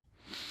why?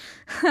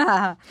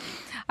 I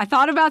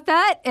thought about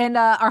that, and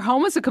our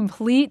home is a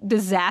complete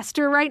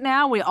disaster right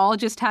now. We all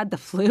just had the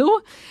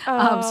flu.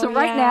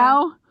 Right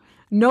now,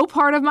 no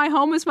part of my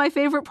home is my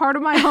favorite part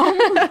of my home.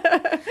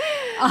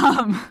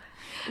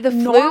 The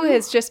flu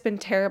has just been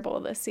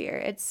terrible this year.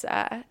 It's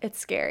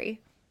scary.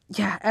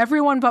 Yeah,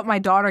 everyone but my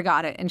daughter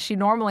got it, and she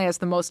normally has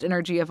the most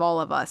energy of all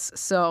of us.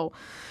 So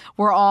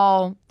we're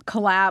all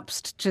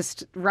collapsed,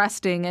 just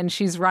resting, and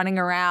she's running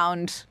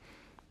around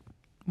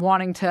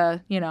wanting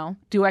to,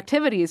 do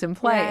activities and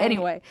play. Right.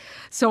 Anyway,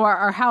 so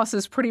our house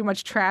is pretty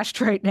much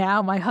trashed right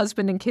now. My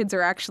husband and kids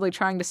are actually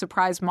trying to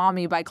surprise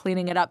mommy by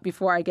cleaning it up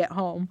before I get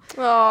home.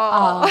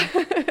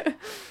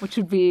 Which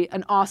would be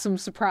an awesome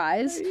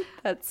surprise.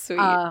 That's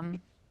sweet.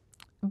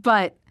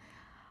 But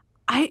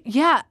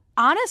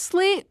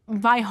honestly,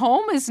 my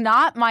home is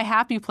not my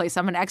happy place.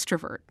 I'm an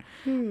extrovert.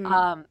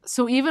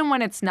 So even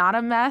when it's not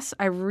a mess,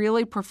 I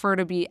really prefer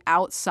to be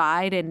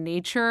outside in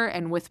nature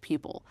and with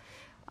people.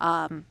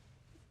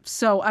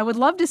 So I would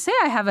love to say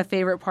I have a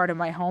favorite part of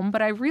my home,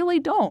 but I really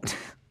don't.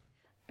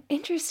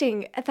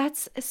 Interesting.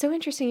 That's so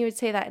interesting you would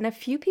say that. And a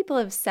few people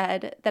have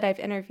said that I've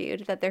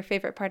interviewed that their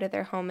favorite part of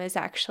their home is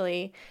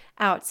actually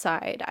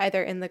outside,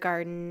 either in the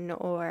garden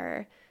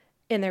or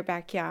in their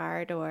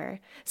backyard.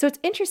 So it's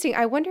interesting.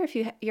 I wonder if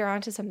you're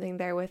onto something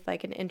there with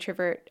like an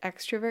introvert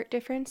extrovert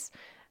difference.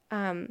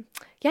 I'm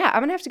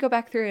gonna have to go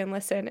back through and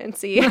listen and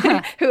see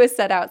who has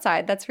said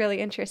outside. That's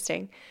really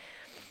interesting.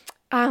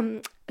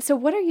 So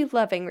what are you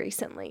loving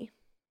recently?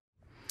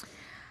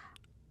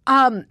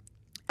 I've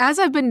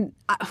been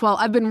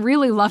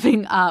really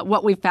loving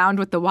what we found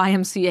with the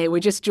YMCA.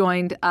 We just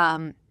joined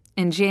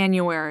in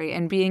January,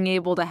 and being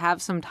able to have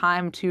some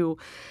time to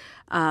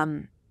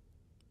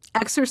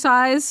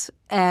exercise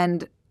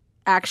and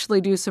actually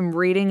do some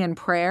reading and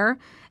prayer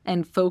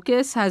and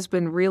focus has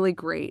been really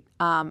great.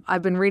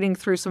 I've been reading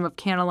through some of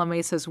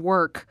Cantalamessa's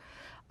work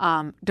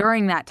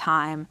during that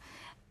time,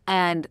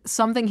 and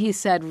something he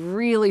said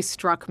really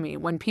struck me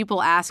when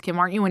people ask him,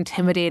 aren't you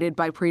intimidated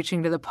by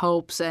preaching to the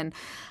popes? And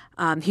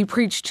he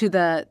preached to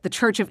the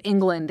Church of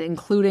England,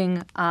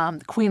 including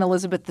Queen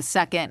Elizabeth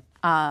II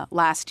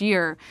last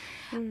year.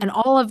 And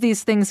all of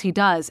these things he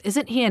does,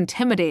 isn't he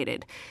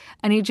intimidated?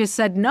 And he just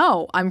said,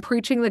 no, I'm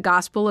preaching the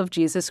gospel of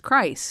Jesus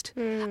Christ.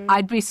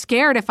 I'd be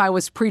scared if I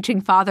was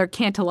preaching Father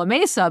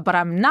Cantalamessa, but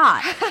I'm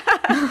not.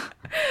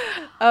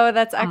 Oh,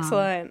 that's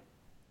excellent.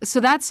 So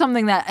that's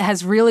something that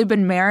has really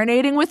been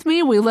marinating with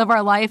me. We live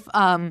our life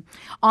on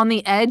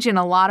the edge in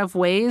a lot of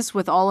ways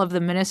with all of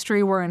the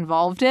ministry we're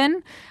involved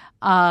in,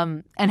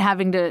 and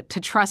having to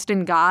trust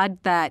in God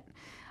that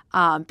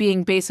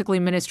being basically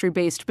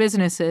ministry-based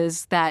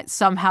businesses, that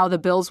somehow the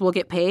bills will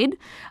get paid,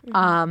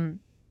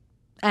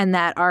 and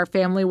that our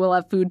family will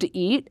have food to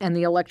eat and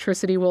the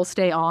electricity will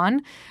stay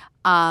on.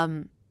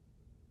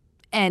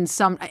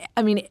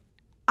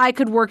 I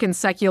could work in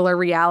secular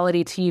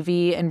reality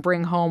TV and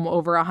bring home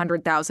over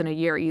 $100,000 a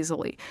year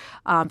easily,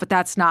 but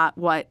that's not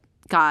what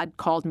God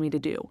called me to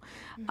do.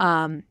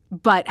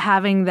 But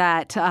having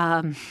that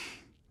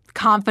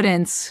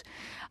confidence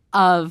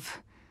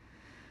of,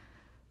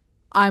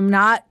 I'm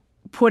not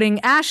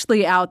putting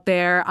Ashley out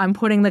there, I'm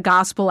putting the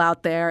gospel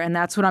out there, and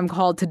that's what I'm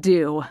called to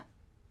do.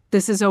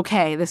 This is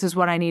okay. This is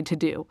what I need to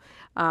do.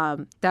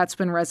 That's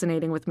been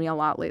resonating with me a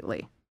lot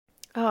lately.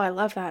 Oh, I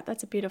love that.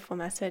 That's a beautiful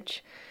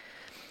message.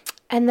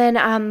 And then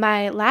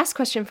my last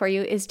question for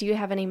you is, do you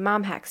have any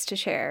mom hacks to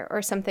share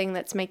or something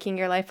that's making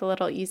your life a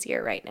little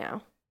easier right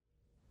now?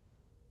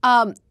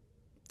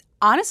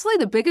 Honestly,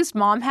 the biggest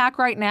mom hack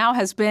right now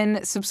has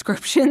been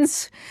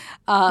subscriptions.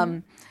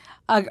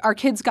 Our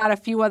kids got a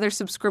few other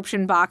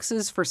subscription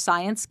boxes for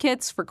science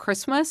kits for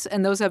Christmas,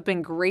 and those have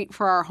been great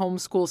for our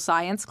homeschool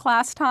science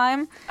class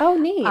time. Oh,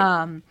 neat.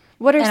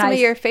 What are some of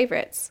your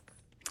favorites?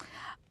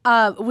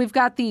 We've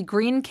got the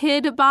Green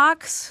Kid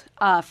box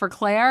for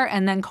Claire,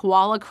 and then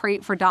Koala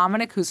Crate for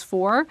Dominic, who's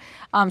 4.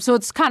 So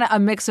it's kind of a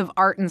mix of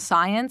art and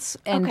science,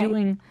 and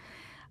doing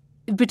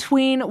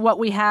between what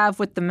we have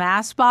with the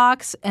Mass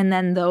box and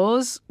then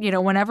those,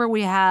 whenever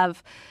we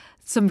have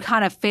some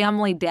kind of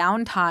family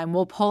downtime,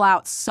 we'll pull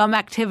out some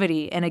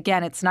activity. And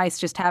again, it's nice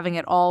just having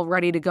it all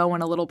ready to go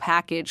in a little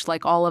package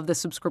like all of the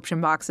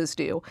subscription boxes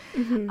do.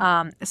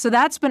 So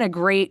that's been a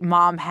great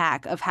mom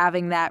hack of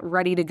having that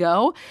ready to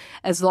go,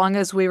 as long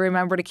as we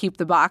remember to keep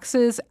the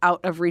boxes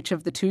out of reach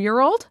of the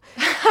 2-year-old,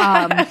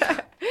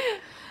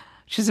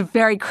 which is a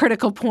very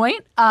critical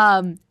point.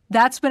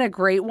 That's been a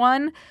great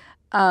one.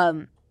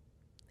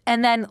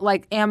 And then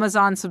like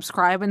Amazon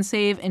Subscribe and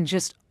Save, and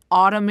just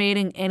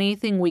automating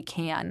anything we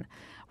can.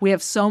 We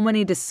have so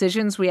many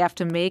decisions we have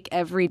to make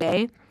every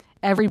day.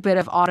 Every bit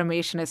of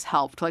automation has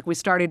helped. Like we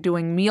started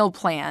doing meal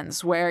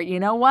plans where, you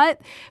know what,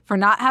 for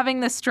not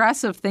having the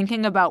stress of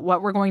thinking about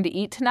what we're going to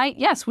eat tonight,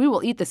 yes, we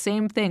will eat the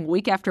same thing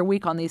week after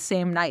week on these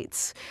same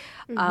nights,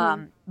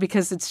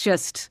 because it's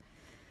just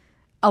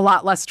a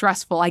lot less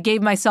stressful. I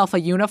gave myself a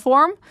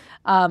uniform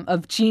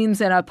of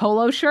jeans and a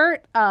polo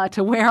shirt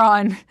to wear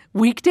on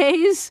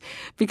weekdays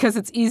because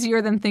it's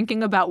easier than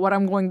thinking about what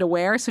I'm going to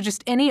wear. So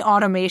just any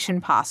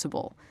automation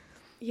possible.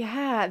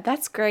 Yeah,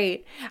 that's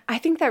great. I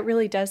think that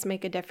really does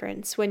make a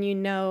difference when you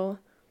know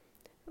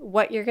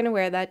what you're going to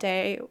wear that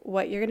day,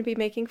 what you're going to be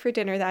making for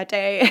dinner that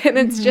day, and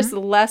it's just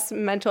less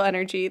mental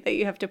energy that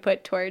you have to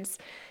put towards,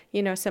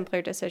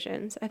 simpler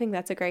decisions. I think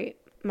that's a great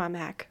mom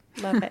hack.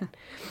 Love it.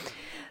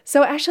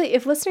 So Ashley,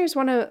 if listeners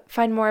want to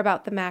find more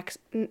about the Mass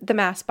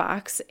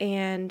box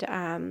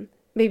and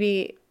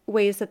maybe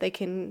ways that they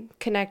can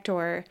connect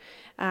or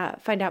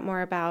find out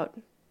more about,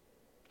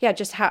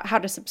 just how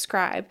to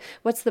subscribe,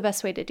 what's the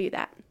best way to do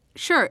that?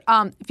 Sure.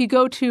 If you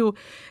go to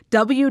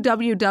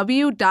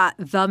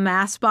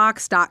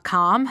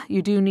www.themassbox.com,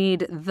 you do need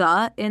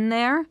the in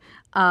there.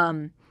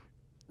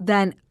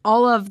 Then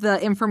all of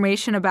the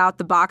information about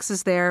the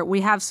boxes there.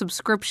 We have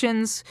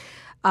subscriptions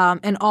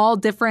in all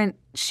different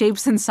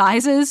shapes and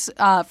sizes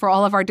for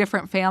all of our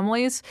different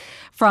families,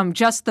 from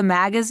just the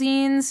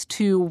magazines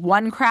to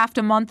one craft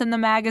a month in the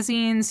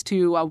magazines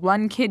to a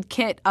 1-kid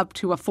kit up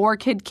to a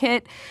 4-kid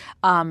kit,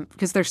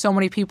 because there's so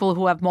many people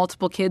who have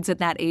multiple kids in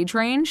that age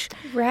range.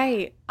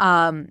 Right.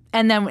 And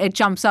then it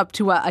jumps up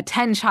to a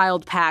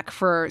 10-child pack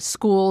for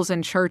schools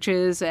and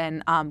churches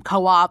and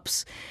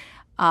co-ops.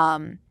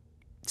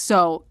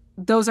 So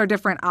those are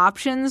different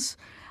options.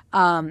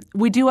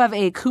 We do have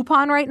a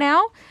coupon right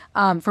now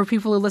for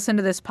people who listen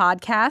to this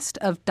podcast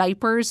of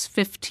diapers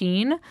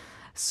 15.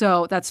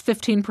 So that's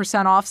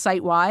 15% off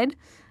site-wide.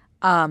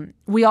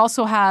 We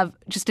also have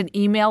just an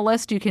email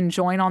list you can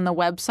join on the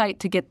website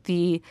to get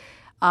the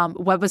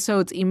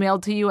webisodes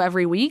emailed to you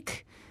every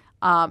week.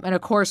 And of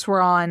course,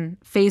 we're on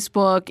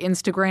Facebook,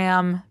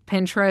 Instagram,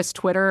 Pinterest,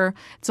 Twitter.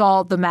 It's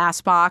all the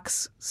Mass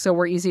Box, so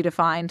we're easy to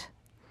find.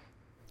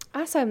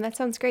 Awesome. That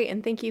sounds great.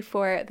 And thank you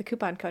for the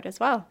coupon code as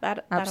well.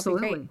 That'll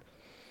Absolutely. be great.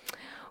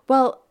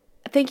 Well,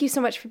 thank you so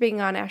much for being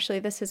on, Ashley.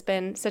 This has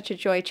been such a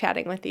joy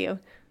chatting with you.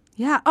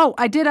 Yeah. Oh,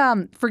 I did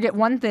forget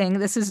one thing.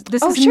 This is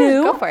sure.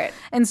 new. Go for it.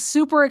 And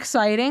super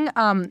exciting.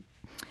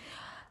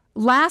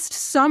 Last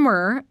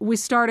summer, we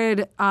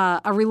started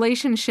a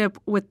relationship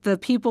with the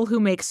people who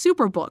make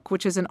Superbook,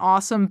 which is an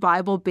awesome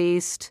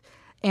Bible-based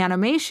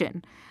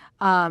animation.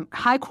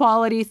 High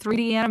quality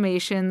 3D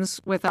animations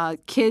with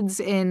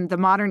kids in the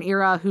modern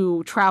era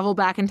who travel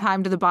back in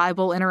time to the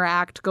Bible,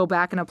 interact, go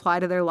back and apply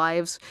to their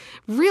lives.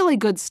 Really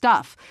good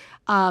stuff.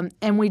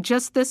 And we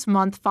just this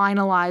month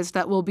finalized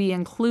that we'll be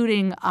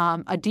including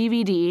a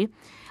DVD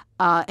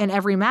in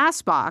every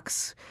Mass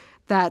box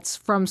that's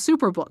from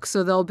Superbook.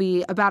 So there'll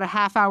be about a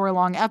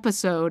half-hour-long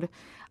episode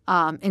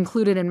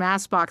included in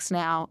Massbox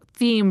now,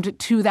 themed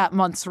to that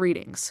month's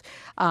readings.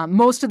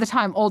 Most of the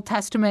time, Old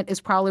Testament is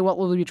probably what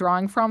we'll be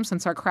drawing from,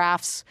 since our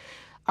crafts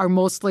are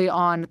mostly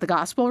on the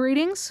gospel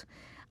readings.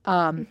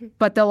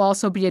 But there'll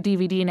also be a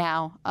DVD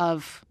now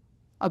of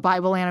a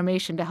Bible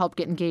animation to help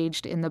get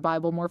engaged in the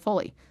Bible more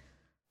fully.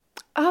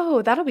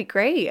 Oh, that'll be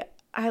great.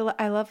 I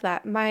love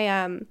that.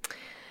 My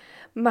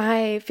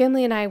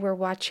family and I were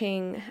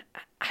watching,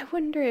 I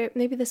wonder,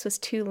 maybe this was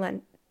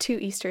 2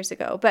 Easters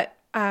ago, but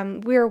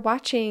we were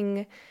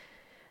watching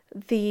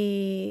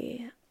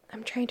I'm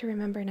trying to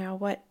remember now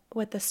what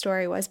the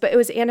story was, but it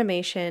was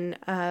animation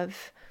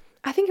of,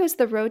 I think it was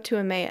The Road to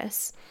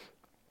Emmaus.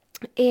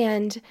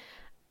 And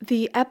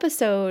the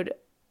episode,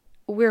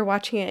 we were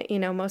watching it,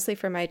 mostly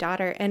for my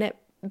daughter, and it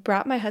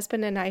brought my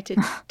husband and I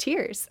to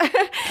tears.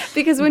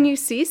 Because when you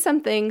see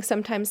something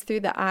sometimes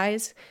through the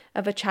eyes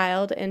of a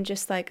child in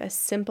just like a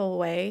simple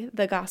way,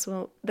 the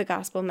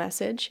gospel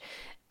message,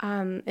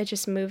 it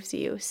just moves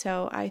you.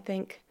 So I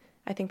think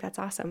that's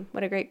awesome.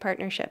 What a great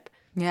partnership.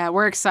 Yeah,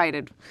 we're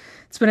excited.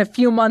 It's been a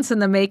few months in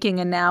the making,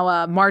 and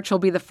now March will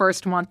be the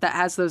first month that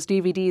has those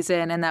DVDs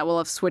in, and that will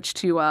have switched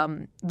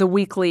to the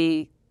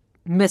weekly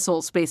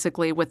missals,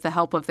 basically, with the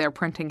help of their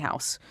printing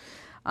house.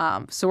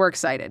 So we're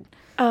excited.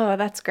 Oh,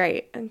 that's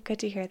great. Good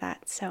to hear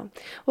that. So,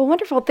 well,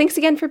 wonderful. Thanks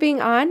again for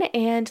being on,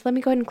 and let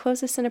me go ahead and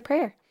close this in a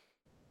prayer.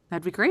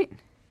 That'd be great.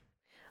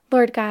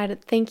 Lord God,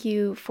 thank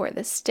you for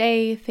this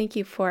day. Thank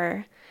you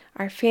for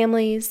our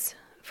families,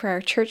 for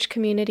our church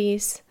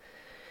communities,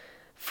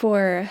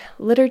 for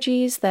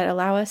liturgies that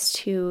allow us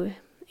to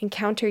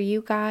encounter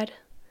you, God.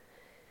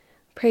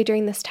 Pray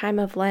during this time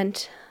of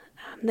Lent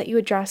that you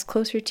would draw us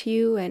closer to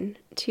you and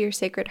to your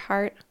Sacred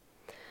Heart.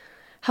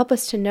 Help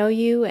us to know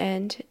you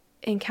and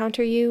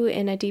encounter you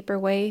in a deeper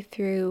way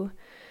through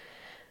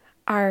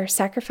our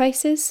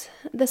sacrifices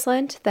this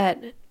Lent,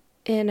 that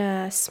in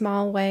a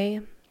small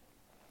way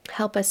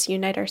help us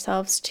unite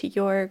ourselves to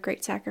your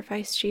great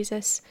sacrifice,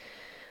 Jesus.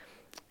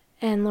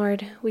 And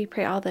Lord, we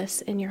pray all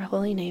this in your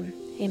holy name.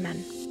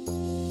 Amen.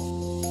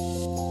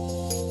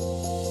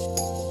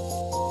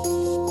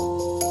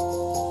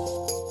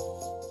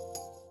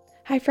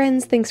 Hi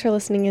friends, thanks for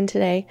listening in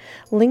today.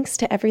 Links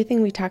to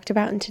everything we talked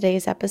about in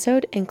today's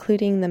episode,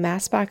 including the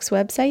Massbox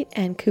website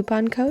and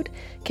coupon code,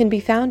 can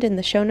be found in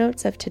the show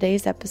notes of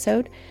today's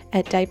episode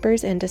at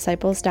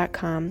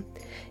diapersanddisciples.com.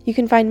 You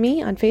can find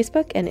me on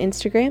Facebook and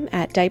Instagram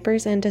at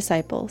Diapers and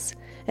Disciples.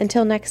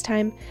 Until next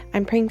time,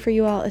 I'm praying for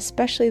you all,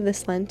 especially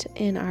this Lent,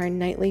 in our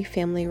nightly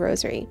family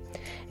rosary.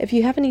 If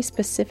you have any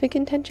specific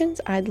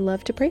intentions, I'd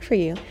love to pray for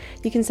you.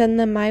 You can send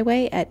them my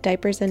way at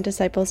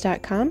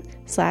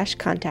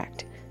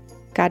diapersanddisciples.com/contact.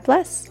 God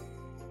bless.